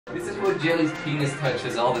This is what Jelly's penis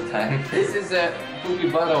touches all the time. This is a poopy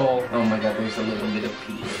butthole. Oh my god, there's a little bit of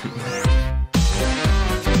pee.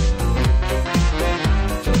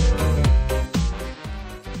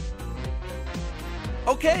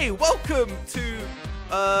 Okay, welcome to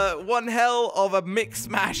one hell of a mix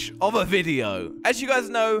smash of a video. As you guys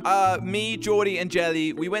know, me, Jordy, and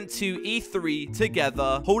Jelly, we went to E3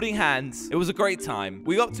 together, holding hands. It was a great time.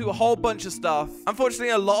 We got up to a whole bunch of stuff. Unfortunately,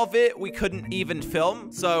 a lot of it we couldn't even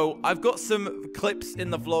film. So I've got some clips in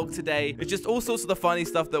the vlog today. It's just all sorts of the funny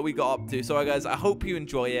stuff that we got up to. So guys, I hope you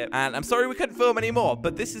enjoy it. And I'm sorry we couldn't film anymore,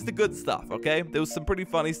 but this is the good stuff, okay? There was some pretty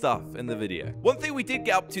funny stuff in the video. One thing we did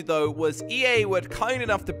get up to though was EA were kind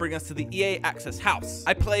enough to bring us to the EA Access house.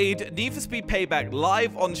 I played Need For Speed Payback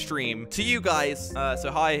live on stream to you guys. So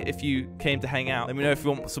hi, if you came to hang out. Let me know if you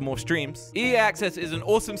want some more streams. EA Access is an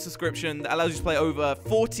awesome subscription that allows you to play over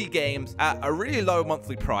 40 games at a really low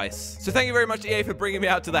monthly price. So thank you very much, EA, for bringing me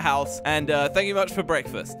out to the house. And thank you much for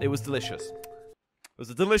breakfast. It was delicious. It was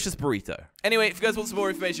a delicious burrito. Anyway, if you guys want some more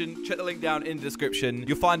information, check the link down in the description.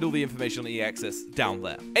 You'll find all the information on EA Access down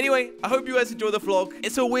there. Anyway, I hope you guys enjoy the vlog.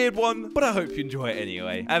 It's a weird one, but I hope you enjoy it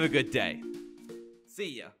anyway. Have a good day.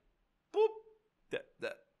 See ya. Boop.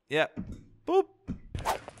 Yeah. Boop.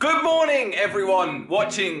 Good morning, everyone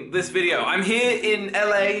watching this video. I'm here in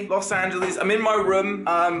LA, Los Angeles. I'm in my room.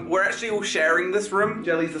 We're actually all sharing this room.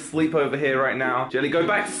 Jelly's asleep over here right now. Jelly, go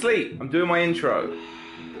back to sleep. I'm doing my intro.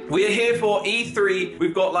 We are here for E3.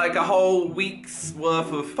 We've got like a whole week's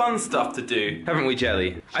worth of fun stuff to do. Haven't we,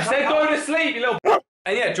 Jelly? I said go to sleep, you little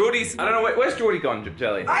And yeah, Jordy's, I don't know, where's Jordy gone,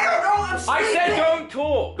 Jelly? I don't know, I'm sleeping. I said don't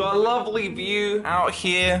talk. Got a lovely view out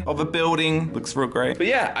here of a building. Looks real great. But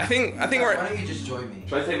yeah, I think we're... Why don't you just join me?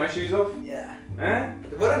 Should I take my shoes off? Yeah. Eh?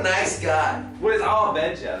 What a nice guy. What is our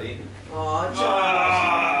bed, Jelly? Aw,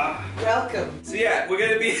 Josh. Welcome. So yeah, we're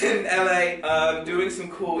gonna be in LA, doing some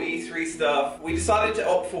cool E3 stuff. We decided to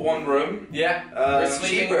opt for one room. Yeah, we're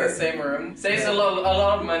sleeping in the same room. Saves a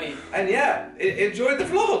lot of money. And yeah, enjoy the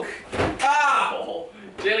vlog. Ow!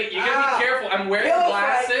 Jelly, you gotta be careful. I'm wearing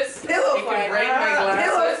glasses. Pillow you fight. can break my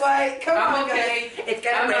glasses. Pillow fight. Come I'm on, okay. guys. It's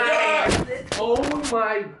gonna rain. Oh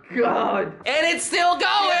my god. And it's still going!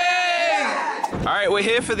 Yeah. Alright, we're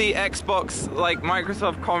here for the Xbox, like,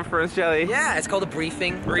 Microsoft conference, Jelly. Yeah, it's called a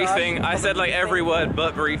briefing. Briefing. I said like every word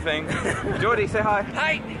but briefing. Jordy, say hi.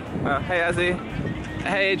 Hi. Hey, Azzy.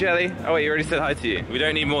 Hey, Jelly. Oh wait, you already said hi to you. We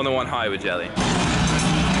don't need more than one hi with Jelly.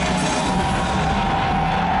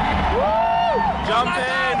 Jump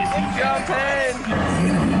in! Jump in!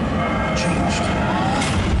 Changed.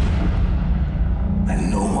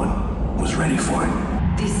 And no one was ready for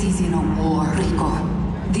it. This isn't a war, Rico.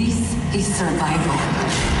 This is survival.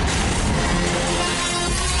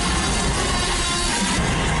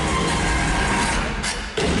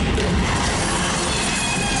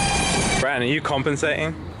 Brandon, are you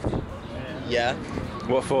compensating? Yeah,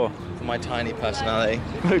 What for? for my tiny personality.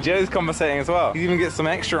 Look, Jelly's compensating as well. You even get some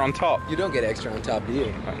extra on top. You don't get extra on top, do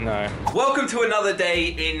you? No. Welcome to another day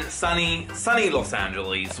in sunny Los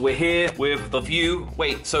Angeles. We're here with the view.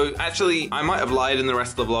 Wait, so actually, I might have lied in the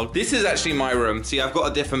rest of the vlog. This is actually my room. See, I've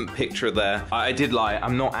got a different picture there. I did lie.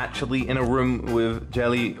 I'm not actually in a room with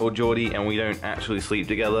Jelly or Jordy, and we don't actually sleep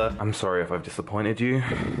together. I'm sorry if I've disappointed you.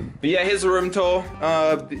 But yeah, here's a room tour.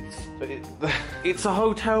 It's a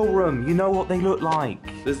hotel room. You know what they look like.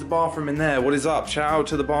 There's the bathroom in there. What is up? Shout out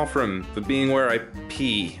to the bathroom for being where I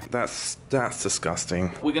pee. That's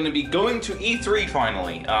disgusting. We're gonna be going to E3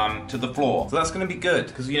 finally, to the floor. So that's gonna be good,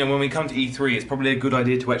 because you know, when we come to E3, it's probably a good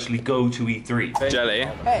idea to actually go to E3. Jelly,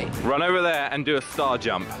 Hey, run over there and do a star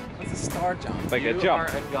jump. what's a star jump? Like a You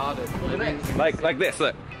jump. are a goddess. Like this,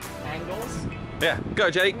 look. Angles? Yeah, go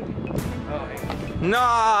Jelly. Oh, hey.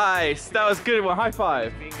 Nice! That was a good one, high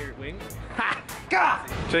five. Finger wing. Ha! Gah!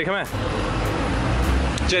 Jelly, come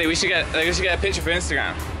here. Jelly, we should get a picture for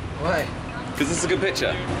Instagram. Why? Because this is a good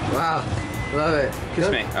picture. Wow, love it. Kiss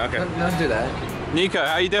me. Okay. Don't do that. Nico,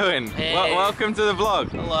 how you doing? Hey. Welcome to the vlog.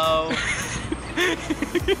 Hello.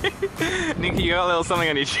 Nico, you got a little something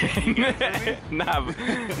on your chin.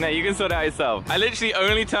 Nah, you can sort it out yourself. I literally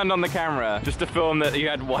only turned on the camera just to film that you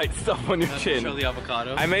had white stuff on your chin. Show the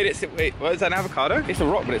avocado. I made it, wait, what is that, an avocado? It's a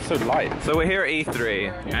rock, but it's so light. So we're here at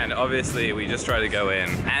E3, and obviously we just tried to go in.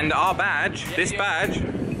 And our badge, this badge,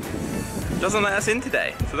 doesn't let us in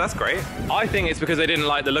today, so that's great. I think it's because they didn't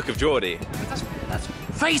like the look of Jordy. That's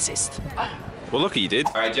racist. Well, look at you did.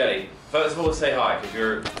 All right, Jelly. First of all, say hi, because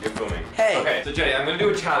you're filming. Hey. Okay, Okay, so Jay, I'm gonna do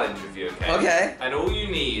a challenge with you, okay? Okay. And all you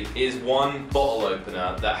need is one bottle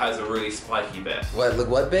opener that has a really spiky bit.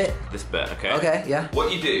 What bit? This bit, okay? Okay, yeah.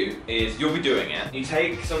 What you do is, you'll be doing it. You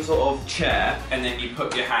take some sort of chair and then you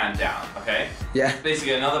put your hand down, okay? Yeah.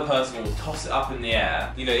 Basically, another person will toss it up in the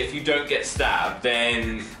air. You know, if you don't get stabbed,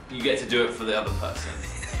 then you get to do it for the other person.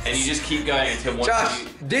 And you just keep going until one Josh,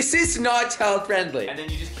 of you... this is not child friendly. And then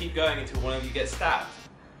you just keep going until one of you gets stabbed.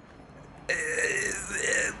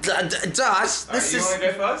 Josh, this You is... want to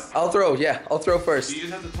go first? I'll throw So first. you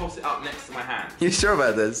just have to toss it up next to my hand. You sure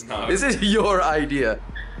about this? No. This is your idea.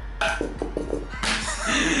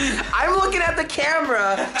 I'm looking at the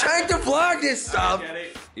camera, trying to vlog this stuff.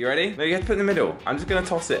 You ready? No, you have to put it in the middle. I'm just gonna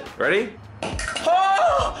toss it. Ready?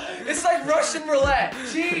 Oh! It's like Russian roulette.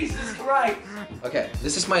 Jesus Christ. Okay,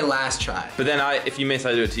 this is my last try. But then if you miss,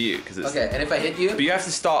 I do it to you, because it's... Okay, and if I hit you? But you have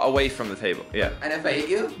to start away from the table, yeah. And if I hit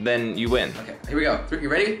you? Then you win. Okay, here we go. You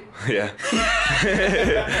ready? Yeah.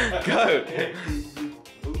 Go!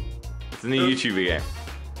 It's a new YouTuber game.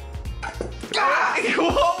 Ah!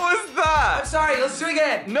 What was I'm that? sorry, let's do it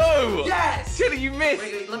again. No! Yes! Jelly, you missed!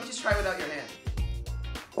 Wait, let me just try without your hand.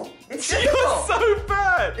 It's You're difficult. so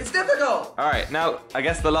bad! It's difficult. Alright, now, I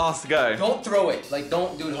guess the last go. Don't throw it. Like,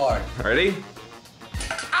 don't do it hard. Ready?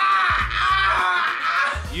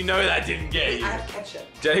 You know that didn't get you. I have ketchup.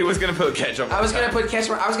 Jelly was gonna put ketchup on I was that. gonna put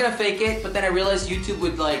ketchup. I was gonna fake it, but then I realized YouTube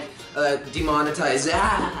would like demonetize.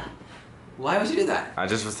 Why would you do that? I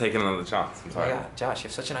just was taking another chance. I'm Oh sorry. my God, Josh, you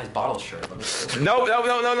have such a nice bottle shirt. Let me see. No, Jelly,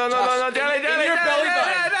 Jelly, in your belly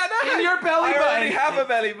button. In your belly I already button. have a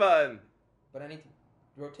belly button. But I need to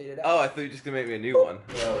rotate it out. Oh, I thought you were just gonna make me a new one.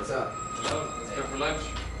 Yo, what's up? Let's go for lunch.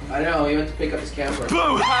 I know, he went to pick up his camera.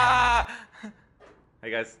 Boom! Hey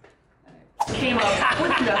guys. Came up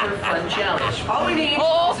with another fun challenge. All we need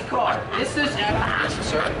is a car. This is...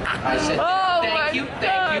 Sir, I said, Thank you.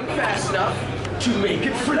 Fast enough to make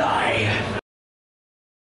it fly.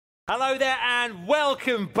 Hello there and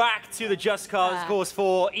welcome back to the Just Cause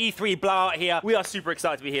 4 E3 blowout here. We are super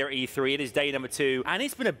excited to be here at E3. It is day number 2 and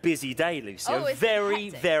it's been a busy day, Lucy. Oh, a it's very,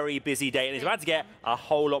 hectic. very busy day and it's about to get a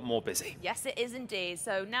whole lot more busy. Yes, it is indeed.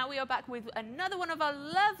 So now we are back with another one of our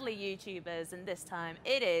lovely YouTubers, and this time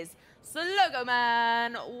it is Slogo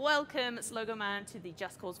Man. Welcome, Slogo Man, to the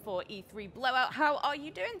Just Cause 4 E3 blowout. How are you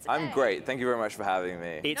doing today? I'm great. Thank you very much for having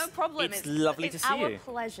me. No problem. It's lovely to see you. It's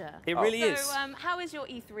our pleasure. It really is. So, how is your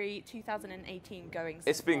E3 2018 going so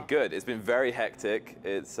It's been far? good. It's been very hectic.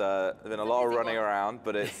 It's been a lot of busy running one. around,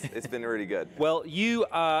 but it's been really good. Well, you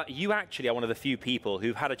actually are one of the few people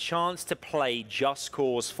who've had a chance to play Just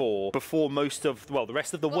Cause 4 before most of, well, the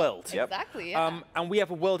rest of the world. Yep. Exactly, yeah. And we have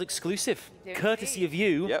a world exclusive, We do courtesy indeed. of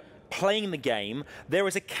you. Yep. Playing the game. There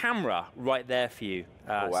is a camera right there for you,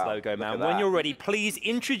 wow. Slogo Look Man. at When that. you're ready, please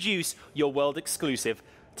introduce your world exclusive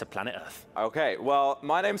to Planet Earth. Okay, well,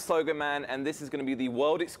 my name's Slogan Man, and this is going to be the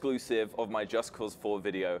world exclusive of my Just Cause 4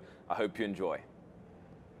 video. I hope you enjoy.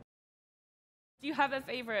 Do you have a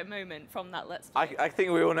favorite moment from that Let's Play? I think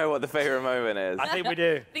we all know what the favorite moment is. I think we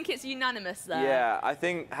do. I think it's unanimous there. Yeah, I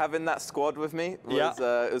think having that squad with me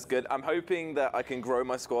was good. I'm hoping that I can grow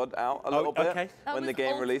my squad out a little bit okay. That when was the game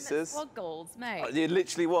ultimate releases. Squad goals, mate. It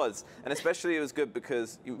literally was. And especially it was good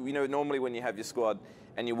because, you know, normally when you have your squad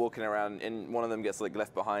and you're walking around and one of them gets like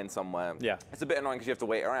left behind somewhere, Yeah. it's a bit annoying because you have to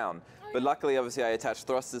wait around. But luckily, obviously, I attach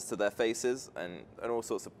thrusters to their faces and all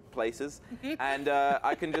sorts of places. And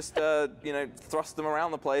I can just, you know, thrust them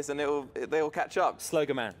around the place and they'll catch up.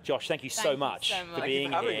 Slogo Man, Josh, thank you so Thank you much so for much.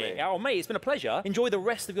 being Thank you for here. having me. Oh, mate, it's been a pleasure. Enjoy the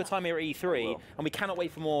rest of your time here at E3, will. and we cannot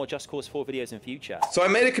wait for more Just Cause 4 videos in future. So I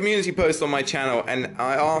made a community post on my channel and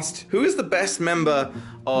I asked, who is the best member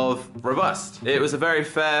of Robust? It was a very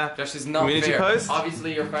fair Josh is not community fair. post.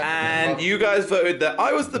 Obviously, you're fine. And you guys voted that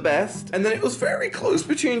I was the best, and then it was very close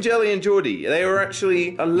between Jelly and Geordie. They were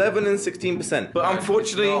actually 11 and 16%. But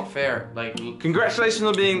unfortunately, it's not fair. Like, congratulations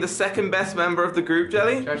on being the second best member of the group,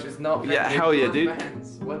 Jelly. Josh is not fair. Yeah, They're hell yeah, your dude.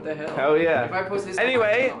 fans. What the hell? Hell yeah. If I post this on my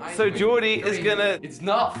Anyway, channel, I so win. Geordie is gonna... It's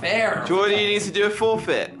not fair. Geordie needs to do a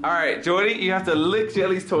forfeit. Alright, Geordie, you have to lick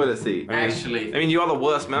Jelly's toilet seat. Actually. I mean, you are the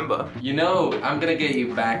worst member. You know, I'm gonna get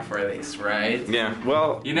you back for this, right? Yeah,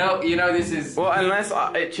 well... You know, this is... Well, unless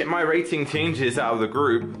my rating changes out of the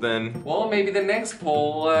group, then... Well, maybe the next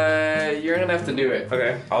poll, you're gonna have to do it.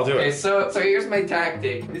 Okay, I'll do Okay, it. so here's my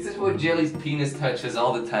tactic. This is what Jelly's penis touches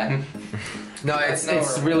all the time. No, it's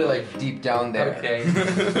really like deep down there. Okay.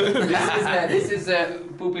 this is a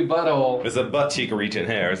poopy butthole. There's a butt cheek region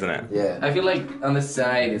here, isn't it? Yeah. I feel like on the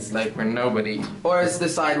side it's like for nobody. Or it's the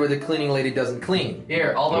side where the cleaning lady doesn't clean.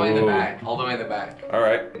 Here, all the way in the Ooh. back. All the way in the back.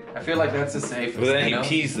 Alright. I feel like that's the safest. But then you he know?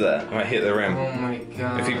 pees there. I might hit the rim. Oh my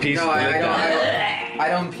god. If he pees No, the lid down. I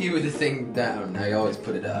don't pee with the thing down. I always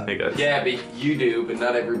put it up. There you go. Yeah, but you do, but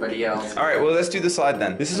not everybody else. All right, well, let's do the side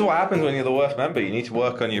then. This is what happens when you're the worst member. You need to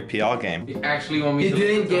work on your PR game. You actually want me You to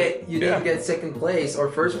didn't lick get second place or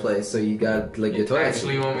first place, so you got like your You toilet.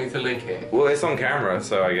 actually want me to lick it? Well, it's on camera,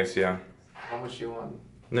 so I guess, yeah. How much do you want?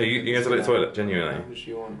 No, you have to lick the toilet, How genuinely. much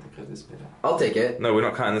do you want to cut this bit out? I'll take it. No, we're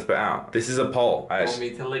not cutting this bit out. This is a poll. You want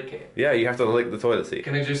me to lick it? Yeah, you have to lick the toilet seat.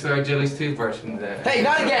 Can I just throw Jelly's toothbrush in there? Hey,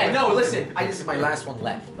 not again! No, listen. This is my last one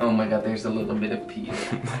left. Oh my god, there's a little bit of pee.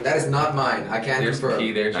 That is not mine. I can't There's confirm.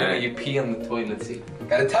 pee there, Jelly. Alright. You pee on the toilet seat.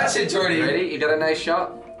 Gotta touch it, Jordy. You ready? You got a nice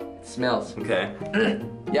shot? It smells. Okay.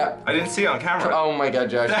 Yep. I didn't see it on camera. Oh my god,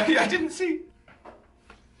 Josh. I didn't see.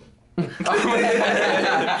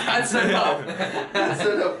 That's enough. That's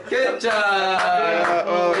enough. Good job.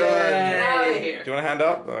 Well done. Yay. Do you want a hand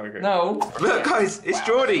up? Oh, okay. No. Look, guys, it's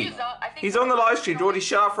Geordie. He's on the live stream. Geordie,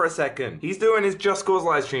 shut up for a second. He's doing his Just Cause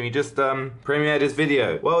live stream. He just premiered his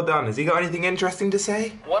video. Well done. Has he got anything interesting to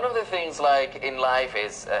say? One of the things like in life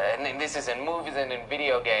is, and this is in movies and in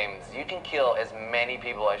video games, you can kill as many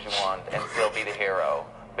people as you want and still be the hero.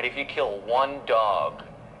 But if you kill one dog,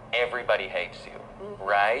 everybody hates you,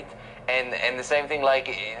 right? And the same thing like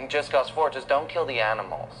in Just Cause 4, just don't kill the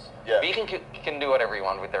animals. Yeah. But you can do whatever you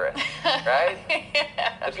want with the rest, right?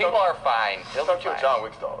 Yeah. The people are fine. They'll be fine. John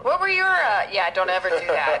Wick's dog. What were your, yeah, don't ever do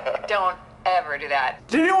that. Don't ever do that.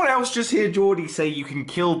 Did anyone else just hear Geordie say you can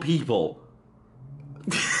kill people?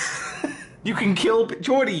 You can kill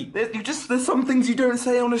Geordie. There's some things you don't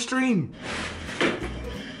say on a stream.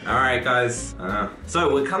 Alright guys,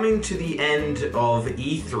 so we're coming to the end of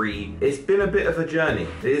E3. It's been a bit of a journey.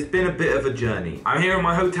 It's been a bit of a journey. I'm here in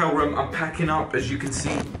my hotel room, I'm packing up as you can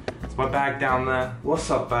see. It's my bag down there. What's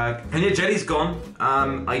up, bag? And yeah, Jelly's gone.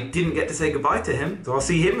 I didn't get to say goodbye to him, so I'll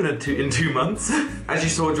see him in 2 months. As you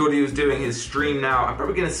saw, Geordie was doing his stream now. I'm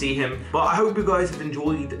probably gonna see him, but I hope you guys have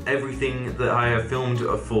enjoyed everything that I have filmed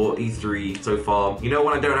for E3 so far. You know,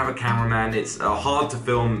 when I don't have a cameraman, it's hard to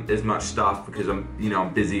film as much stuff because I'm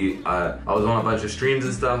busy. I was on a bunch of streams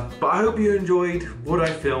and stuff, but I hope you enjoyed what I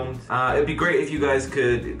filmed. It'd be great if you guys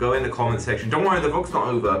could go in the comment section. Don't worry, the vlog's not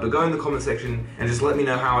over, but go in the comment section and just let me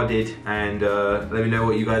know how I did. And let me know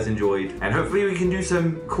what you guys enjoyed, and hopefully we can do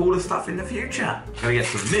some cooler stuff in the future. Gonna get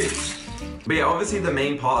some mints. But yeah, obviously the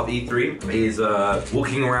main part of E3 is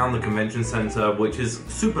walking around the convention center, which is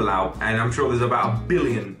super loud, and I'm sure there's about 1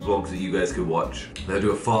 billion vlogs that you guys could watch. They'll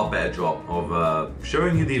do a far better job of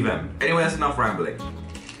showing you the event. Anyway, that's enough rambling.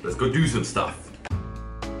 Let's go do some stuff.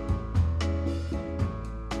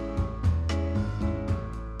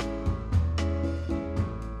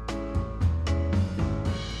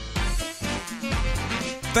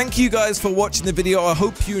 Thank you guys for watching the video. I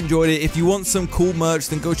hope you enjoyed it. If you want some cool merch,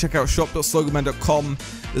 then go check out shop.slogoman.com.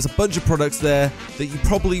 There's a bunch of products there that you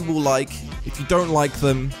probably will like. If you don't like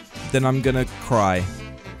them, then I'm gonna cry.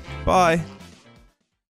 Bye.